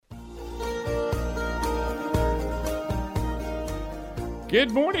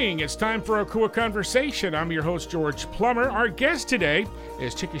Good morning. It's time for a KOOL Konversation. I'm your host, George Plummer. Our guest today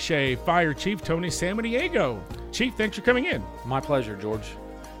is Chickasha Fire Chief Tony Samaniego. Chief, thanks for coming in. My pleasure, George.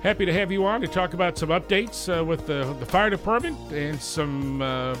 Happy to have you on to talk about some updates with the fire department and some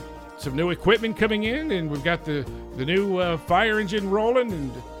new equipment coming in. And we've got the new fire engine rolling,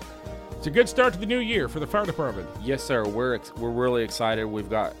 and it's a good start to the new year for the fire department. Yes, sir. We're really excited. We've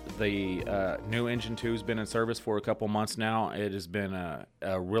got the new engine 2's been in service for a couple months now. It has been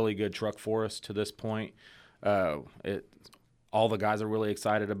a really good truck for us to this point. All the guys are really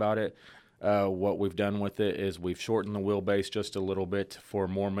excited about it. What we've done with it is we've shortened the wheelbase just a little bit for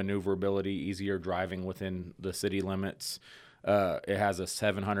more maneuverability, easier driving within the city limits. It has a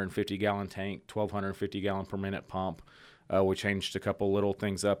 750-gallon tank, 1,250 gallon per minute pump. We changed a couple little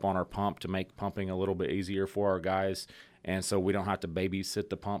things up on our pump to make pumping a little bit easier for our guys, and so we don't have to babysit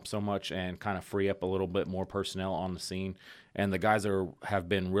the pump so much and kind of free up a little bit more personnel on the scene. And the guys have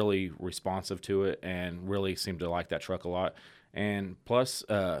been really responsive to it and really seem to like that truck a lot. And plus,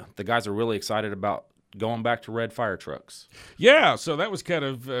 the guys are really excited about going back to red fire trucks. Yeah, so that was kind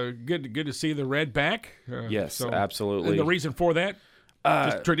of good to see the red back. Yes, absolutely. And the reason for that?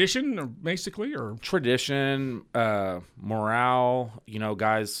 Just tradition, basically, or tradition, morale. You know,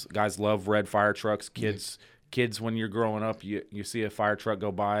 guys love red fire trucks. Kids, when you're growing up, you see a fire truck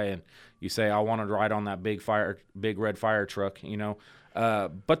go by and you say, "I want to ride on that big red fire truck." You know,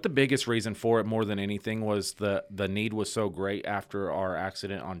 but the biggest reason for it, more than anything, was the need was so great after our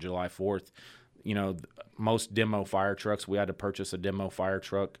accident on July 4th. You know, most demo fire trucks, we had to purchase a demo fire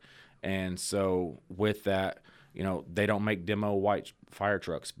truck, and so with that, you know, they don't make demo white fire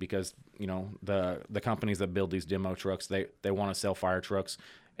trucks because, you know, the companies that build these demo trucks, they want to sell fire trucks,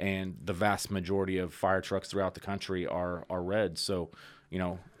 and the vast majority of fire trucks throughout the country are red. So, you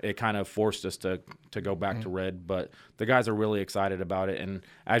know, it kind of forced us to go back to red, but the guys are really excited about it. And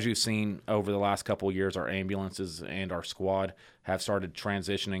as you've seen over the last couple of years, our ambulances and our squad have started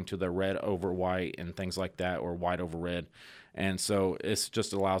transitioning to the red over white and things like that, or white over red. And so it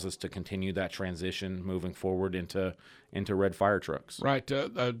just allows us to continue that transition moving forward into red fire trucks. Right,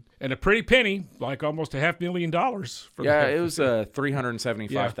 and a pretty penny, like almost $500,000 for it was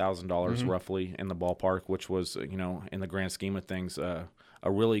 $375,000 roughly in the ballpark, which was, you know, in the grand scheme of things, a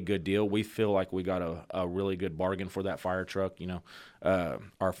really good deal. We feel like we got a really good bargain for that fire truck. You know,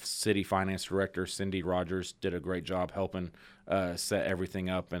 our city finance director, Cindy Rogers, did a great job helping set everything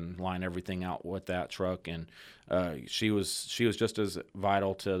up and line everything out with that truck. And she was just as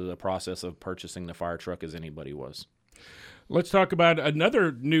vital to the process of purchasing the fire truck as anybody was. Let's talk about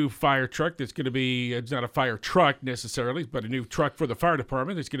another new fire truck that's going to be, it's not a fire truck necessarily, but a new truck for the fire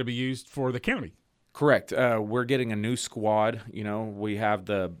department that's going to be used for the county. Correct. We're getting a new squad. You know, we have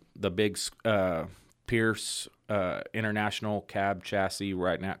the big Pierce International cab chassis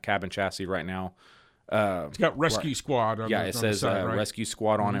right now. It's got rescue squad on it says the side, right? rescue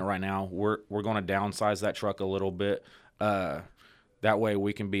squad on it right now. We're going to downsize that truck a little bit. That way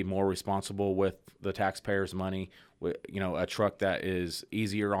we can be more responsible with the taxpayers' money. You know, a truck that is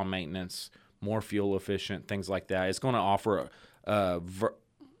easier on maintenance, more fuel efficient, things like that. It's going to offer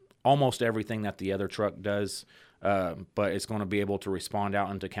almost everything that the other truck does, but it's going to be able to respond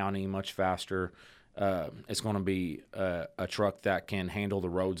out into county much faster. It's going to be a truck that can handle the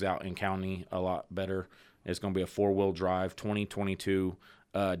roads out in county a lot better. It's going to be a four-wheel drive 2022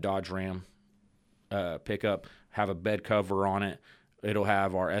 Dodge Ram pickup, have a bed cover on it. It'll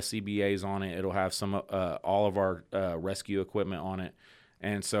have our SCBAs on it. It'll have all of our rescue equipment on it,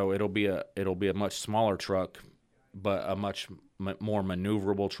 and so it'll be a much smaller truck, but a much more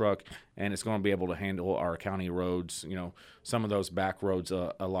maneuverable truck, and it's going to be able to handle our county roads, you know, some of those back roads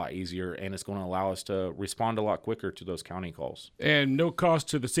a lot easier, and it's going to allow us to respond a lot quicker to those county calls. And no cost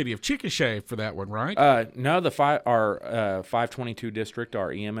to the city of Chickasha for that one, right? No, our 522 district,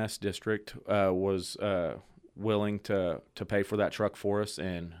 our EMS district, was willing to pay for that truck for us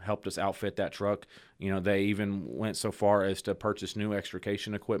and helped us outfit that truck. You know, they even went so far as to purchase new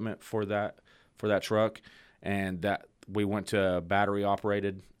extrication equipment for that truck, and that we went to battery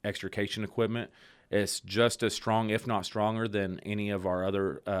operated extrication equipment. It's just as strong, if not stronger, than any of our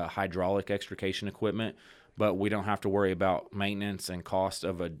other hydraulic extrication equipment, but we don't have to worry about maintenance and cost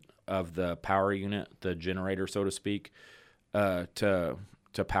of the power unit, the generator, so to speak, to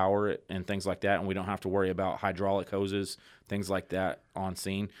power it and things like that, and we don't have to worry about hydraulic hoses, things like that on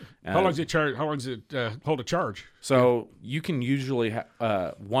scene. How long does it charge? How long does it hold a charge? So you can usually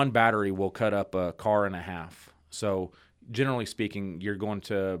one battery will cut up a car and a half. So generally speaking, you're going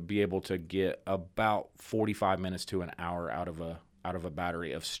to be able to get about 45 minutes to an hour out of a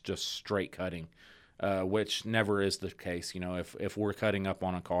battery of just straight cutting. which never is the case. If we're cutting up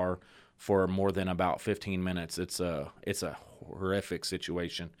on a car for more than about 15 minutes, it's a horrific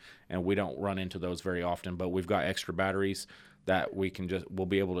situation, and we don't run into those very often. But we've got extra batteries that we'll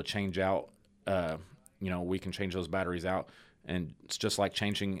be able to change out. We can change those batteries out, and it's just like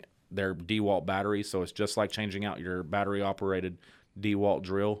changing their DeWalt batteries. So it's just like changing out your battery operated DeWalt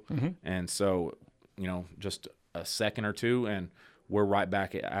drill. Mm-hmm. And so, just a second or two, and we're right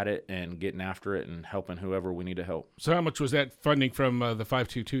back at it and getting after it and helping whoever we need to help. So how much was that funding from the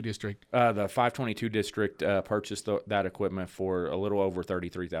 522 district? The 522 district purchased that equipment for a little over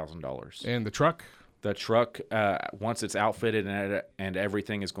 $33,000. And the truck? The truck, once it's outfitted and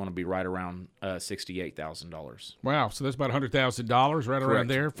everything, is going to be right around $68,000. Wow, so that's about $100,000 right around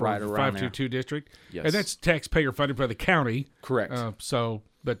there for the 522 district. Yes. And that's taxpayer funded by the county. Correct.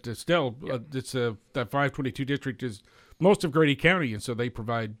 But still, it's that 522 district is most of Grady County, and so they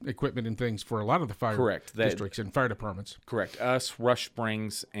provide equipment and things for a lot of the fire districts and fire departments. Correct. Us, Rush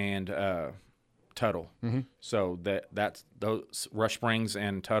Springs, and Tuttle. Mm-hmm. So that's those Rush Springs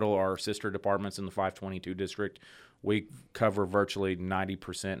and Tuttle are sister departments in the 522 district. We cover virtually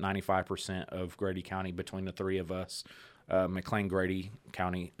 90%, 95% of Grady County between the three of us. McLean Grady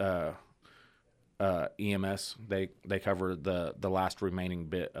County EMS, they cover the last remaining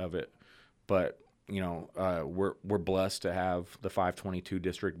bit of it. But we're blessed to have the 522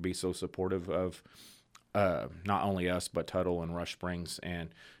 district be so supportive of not only us but Tuttle and Rush Springs. And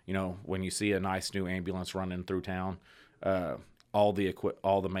when you see a nice new ambulance running through town, all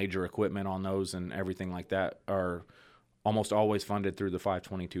the major equipment on those and everything like that are almost always funded through the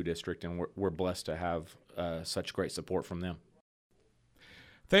 522 district, and we're blessed to have such great support from them.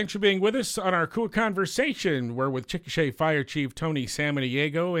 Thanks for being with us on our KOOL Konversation. We're with Chickasha Fire Chief Tony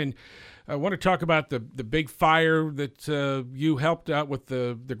Samaniego, and I want to talk about the big fire that you helped out with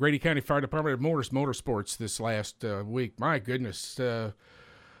the Grady County Fire Department at Morris Motorsports this last week. My goodness,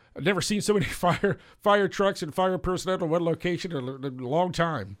 I've never seen so many fire trucks and fire personnel in one location in a long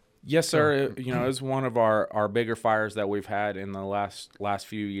time. Yes, sir. It was one of our bigger fires that we've had in the last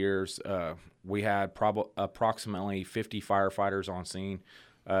few years. We had approximately 50 firefighters on scene.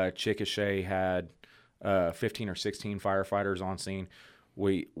 Chickasha had 15 or 16 firefighters on scene.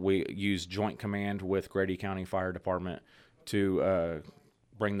 We used joint command with Grady County Fire Department to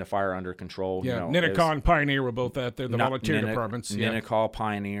bring the fire under control. Yeah, Ninnekah and Pioneer were both out there, the volunteer departments. Ninnekah,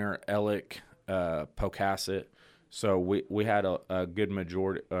 Pioneer, Ellick, Pocasset. So we had a good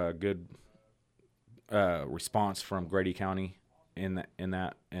majority, good response from Grady County in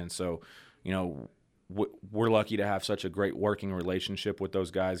that, and so we're lucky to have such a great working relationship with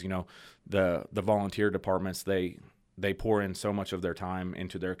those guys. The volunteer departments, they pour in so much of their time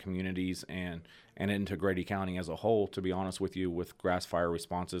into their communities and into Grady County as a whole, to be honest with you, with grass fire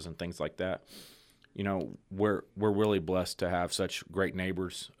responses and things like that. We're really blessed to have such great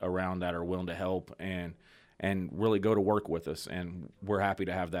neighbors around that are willing to help and really go to work with us, and we're happy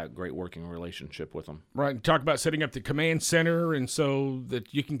to have that great working relationship with them. Right, and talk about setting up the command center, and so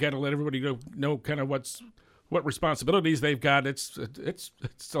that you can kind of let everybody know kind of what responsibilities they've got. It's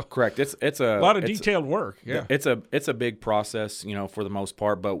correct. It's a lot of detailed work. Yeah, it's a big process, for the most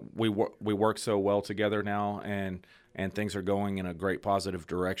part, but we work so well together now, and things are going in a great positive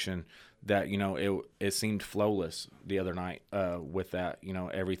direction that it seemed flawless the other night with that.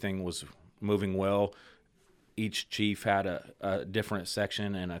 Everything was moving well. Each chief had a different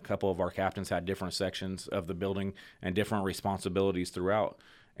section, and a couple of our captains had different sections of the building and different responsibilities throughout.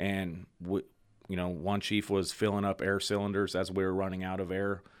 And one chief was filling up air cylinders as we were running out of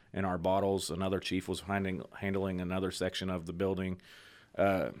air in our bottles. Another chief was handling another section of the building.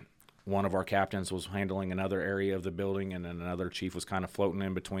 One of our captains was handling another area of the building, and then another chief was kind of floating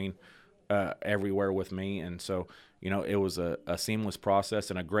in between everywhere with me. And so it was a seamless process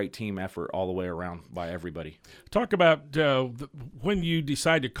and a great team effort all the way around by everybody. Talk about when you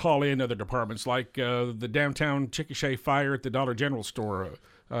decide to call in other departments, like the downtown Chickasha fire at the Dollar General store.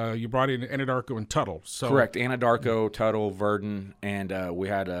 You brought in Anadarko and Tuttle. So. Correct. Anadarko, Tuttle, Verdon, and we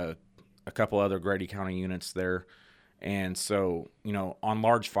had a couple other Grady County units there. And so, on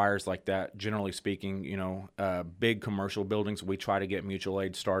large fires like that, generally speaking, big commercial buildings, we try to get mutual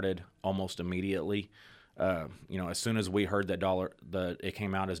aid started almost immediately. As soon as we heard that it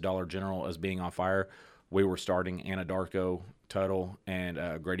came out as Dollar General as being on fire, we were starting Anadarko, Tuttle,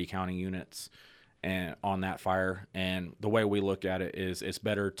 and Grady County units and on that fire. And the way we look at it is it's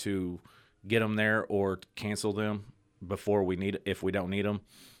better to get them there or cancel them if we don't need them.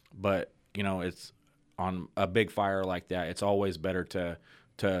 But, it's on a big fire like that, it's always better to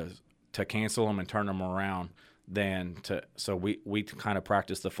cancel them and turn them around So we kind of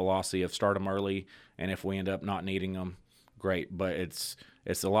practice the philosophy of start them early, and if we end up not needing them, great. But it's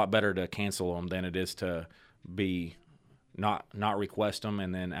a lot better to cancel them than it is to be not request them,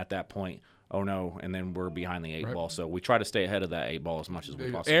 and then at that point, oh no, and then we're behind the eight ball. So we try to stay ahead of that eight ball as much as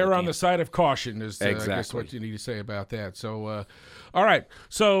we possibly err can. on the side of caution is I guess what you need to say about that. So, all right.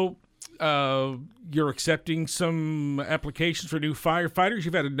 So you're accepting some applications for new firefighters.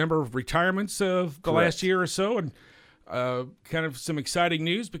 You've had a number of retirements of the last year or so, and kind of some exciting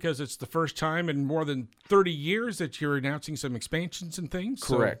news because it's the first time in more than 30 years that you're announcing some expansions and things.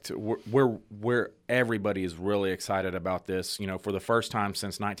 Correct. So, we're everybody is really excited about this. You know, for the first time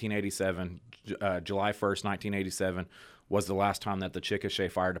since 1987, July 1st, 1987 was the last time that the Chickasha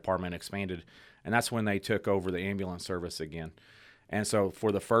Fire Department expanded, and that's when they took over the ambulance service again. And so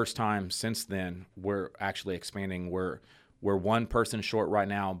for the first time since then, we're actually expanding. We're one person short right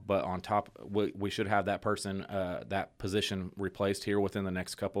now, but on top, we should have that person, that position replaced here within the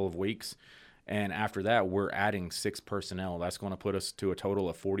next couple of weeks. And after that, we're adding 6 personnel. That's going to put us to a total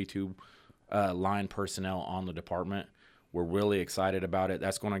of 42 line personnel on the department. We're really excited about it.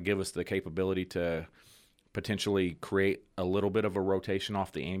 That's going to give us the capability to potentially create a little bit of a rotation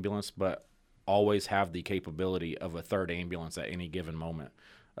off the ambulance, but always have the capability of a third ambulance at any given moment,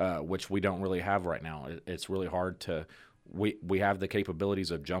 which we don't really have right now. It's really hard to – we have the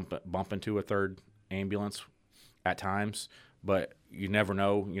capabilities of bump into a third ambulance at times, but you never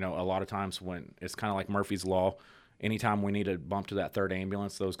know. You know, a lot of times when it's kind of like Murphy's Law, anytime we need to bump to that third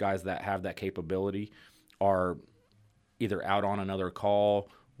ambulance, those guys that have that capability are either out on another call,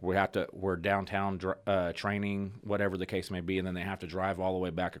 we're downtown training, whatever the case may be, and then they have to drive all the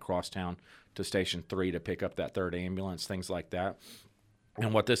way back across town to Station 3 to pick up that third ambulance, things like that.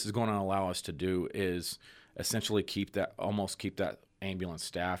 And what this is going to allow us to do is essentially keep that ambulance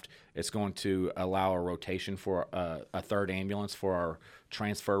staffed. It's going to allow a rotation for a third ambulance for our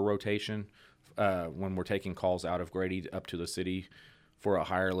transfer rotation when we're taking calls out of Grady up to the city for a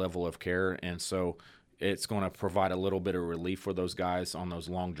higher level of care. And so it's going to provide a little bit of relief for those guys on those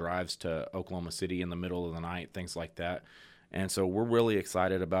long drives to Oklahoma City in the middle of the night, things like that. And so we're really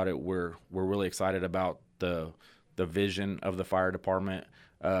excited about it. We're really excited about the vision of the fire department,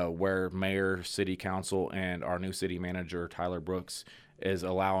 where mayor, city council, and our new city manager, Tyler Brooks, is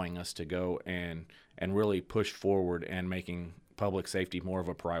allowing us to go and really push forward and making public safety more of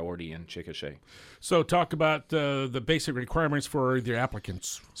a priority in Chickasha. So talk about the basic requirements for the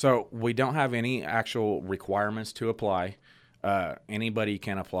applicants. So we don't have any actual requirements to apply. Anybody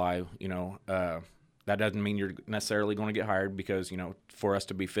can apply, you know. That doesn't mean you're necessarily going to get hired because, you know, for us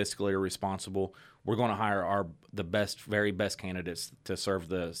to be fiscally responsible, we're going to hire the very best candidates to serve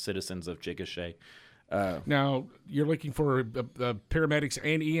the citizens of Chickasha. Now, you're looking for paramedics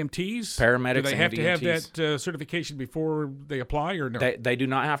and EMTs? Paramedics and EMTs. Do they have to have that certification before they apply or no? They do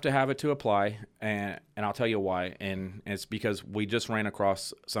not have to have it to apply, and I'll tell you why. And it's because we just ran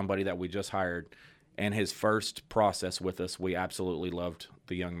across somebody that we just hired, and his first process with us, we absolutely loved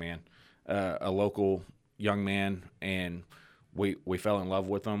the young man. A local young man, and we fell in love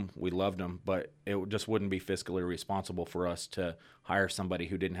with him. We loved him, but it just wouldn't be fiscally responsible for us to hire somebody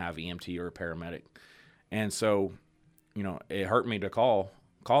who didn't have EMT or a paramedic. And so, you know, it hurt me to call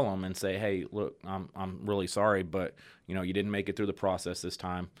him and say, hey, look, I'm really sorry, but, you know, you didn't make it through the process this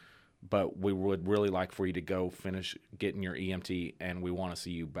time, but we would really like for you to go finish getting your EMT, and we want to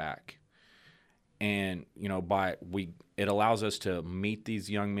see you back. And, you know, it allows us to meet these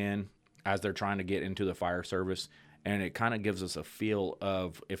young men as they're trying to get into the fire service, and it kind of gives us a feel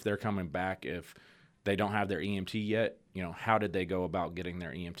of if they're coming back, if they don't have their EMT yet, you know, how did they go about getting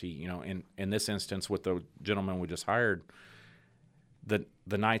their EMT? You know, in this instance with the gentleman we just hired, the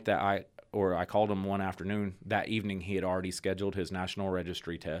night that I called him one afternoon, that evening he had already scheduled his National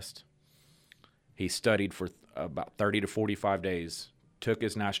Registry test. He studied for about 30 to 45 days, took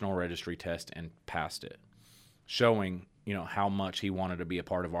his National Registry test, and passed it, showing, you know, how much he wanted to be a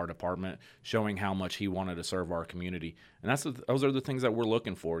part of our department, showing how much he wanted to serve our community. And those are the things that we're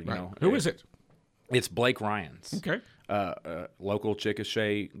looking for, you know. Who is it? It's Blake Ryans. Okay. Local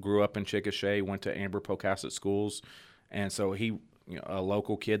Chickasha, grew up in Chickasha, went to Amber Pocasset schools. And so he, you know, a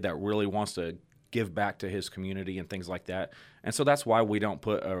local kid that really wants to give back to his community and things like that. And so that's why we don't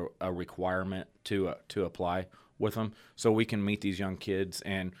put a requirement to apply with them, so we can meet these young kids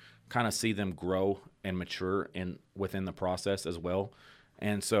and kind of see them grow and mature within the process as well.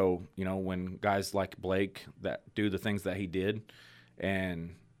 And so, you know, when guys like Blake that do the things that he did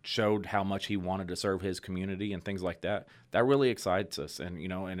and showed how much he wanted to serve his community and things like that, that really excites us. And, you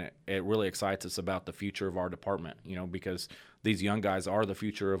know, and it really excites us about the future of our department, you know, because these young guys are the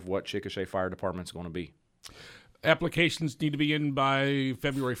future of what Chickasha Fire Department's going to be. Applications need to be in by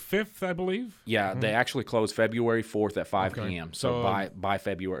February 5th, I believe. Yeah, they actually close February 4th at 5 Okay. p.m. So by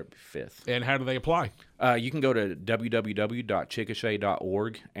February 5th. And how do they apply? You can go to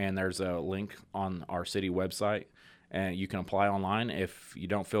www.chickasha.org, and there's a link on our city website, and you can apply online if you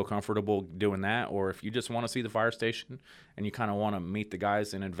don't feel comfortable doing that, or if you just want to see the fire station and you kind of want to meet the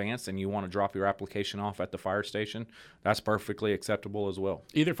guys in advance and you want to drop your application off at the fire station, that's perfectly acceptable as well.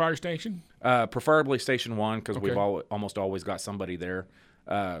 Either fire station? Preferably Station 1, because Okay. we've almost always got somebody there.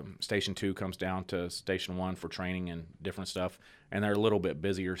 Station 2 comes down to Station 1 for training and different stuff, and they're a little bit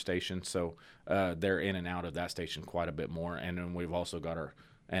busier stations, so they're in and out of that station quite a bit more. And then we've also got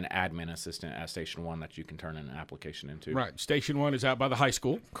an admin assistant at Station 1 that you can turn in an application into. Right. Station 1 is out by the high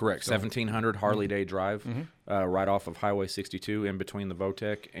school. Correct. 1700 Harley Day Drive, right off of Highway 62, in between the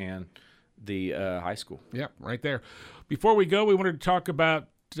VOTEC and the high school. Yeah, right there. Before we go, we wanted to talk about,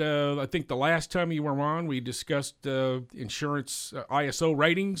 I think the last time you were on, we discussed insurance ISO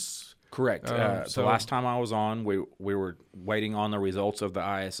ratings. Correct. So the last time I was on, we were waiting on the results of the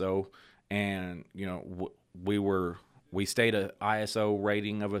ISO, and we stayed a ISO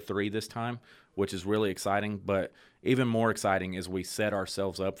rating of a 3 this time, which is really exciting. But even more exciting is we set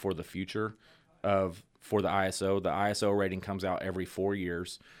ourselves up for the future for the ISO. The ISO rating comes out every 4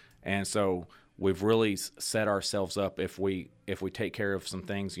 years, and so we've really set ourselves up if we take care of some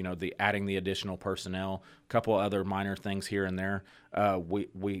things, adding the additional personnel, a couple other minor things here and there.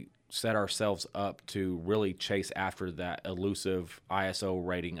 We set ourselves up to really chase after that elusive ISO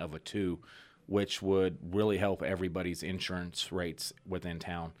rating of a 2, which would really help everybody's insurance rates within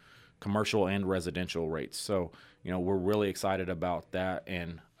town, commercial and residential rates. So, we're really excited about that,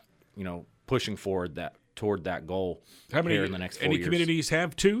 and, pushing toward that goal. How many here in the next 4 any years. communities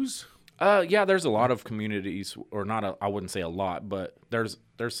have 2s? Yeah, there's a lot of communities, or not. I wouldn't say a lot, but there's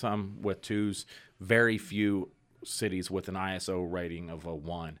some with 2s. Very few cities with an ISO rating of a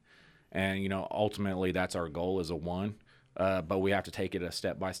 1, and ultimately that's our goal, is a 1. But we have to take it a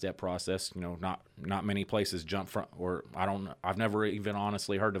step-by-step process. Not many places jump from, or I've never even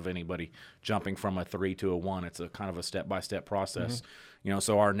honestly heard of anybody jumping from a 3 to a 1. It's a kind of a step-by-step process.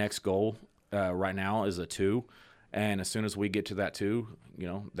 So our next goal right now is a 2, and as soon as we get to that 2,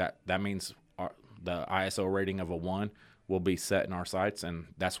 that means the ISO rating of a 1 will be set in our sights, and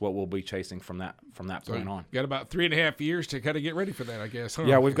that's what we'll be chasing from that point on. Got about 3.5 years to kind of get ready for that, I guess. Huh?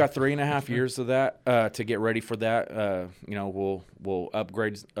 Yeah, we've got 3.5 years of that to get ready for that. We'll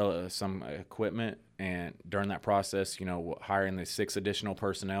upgrade some equipment, and during that process, hiring the 6 additional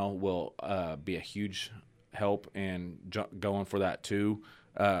personnel will be a huge help in going for that 2.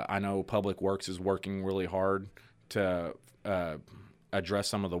 I know Public Works is working really hard to address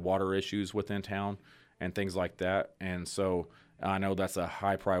some of the water issues within town and things like that. And so I know that's a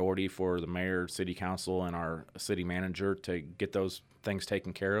high priority for the mayor, city council, and our city manager to get those things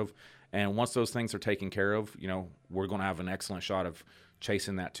taken care of. And once those things are taken care of, we're going to have an excellent shot of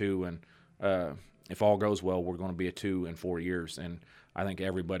chasing that 2. And if all goes well, we're going to be a 2 in 4 years. And I think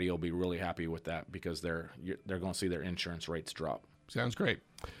everybody will be really happy with that, because they're going to see their insurance rates drop. Sounds great.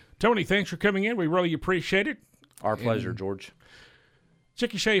 Tony, thanks for coming in. We really appreciate it. Our pleasure, George.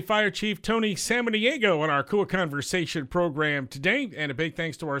 Chickasha Fire Chief Tony Samaniego on our KOOL Konversation program today. And a big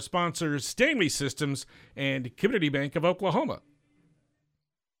thanks to our sponsors, Stanley Systems and Community Bank of Oklahoma.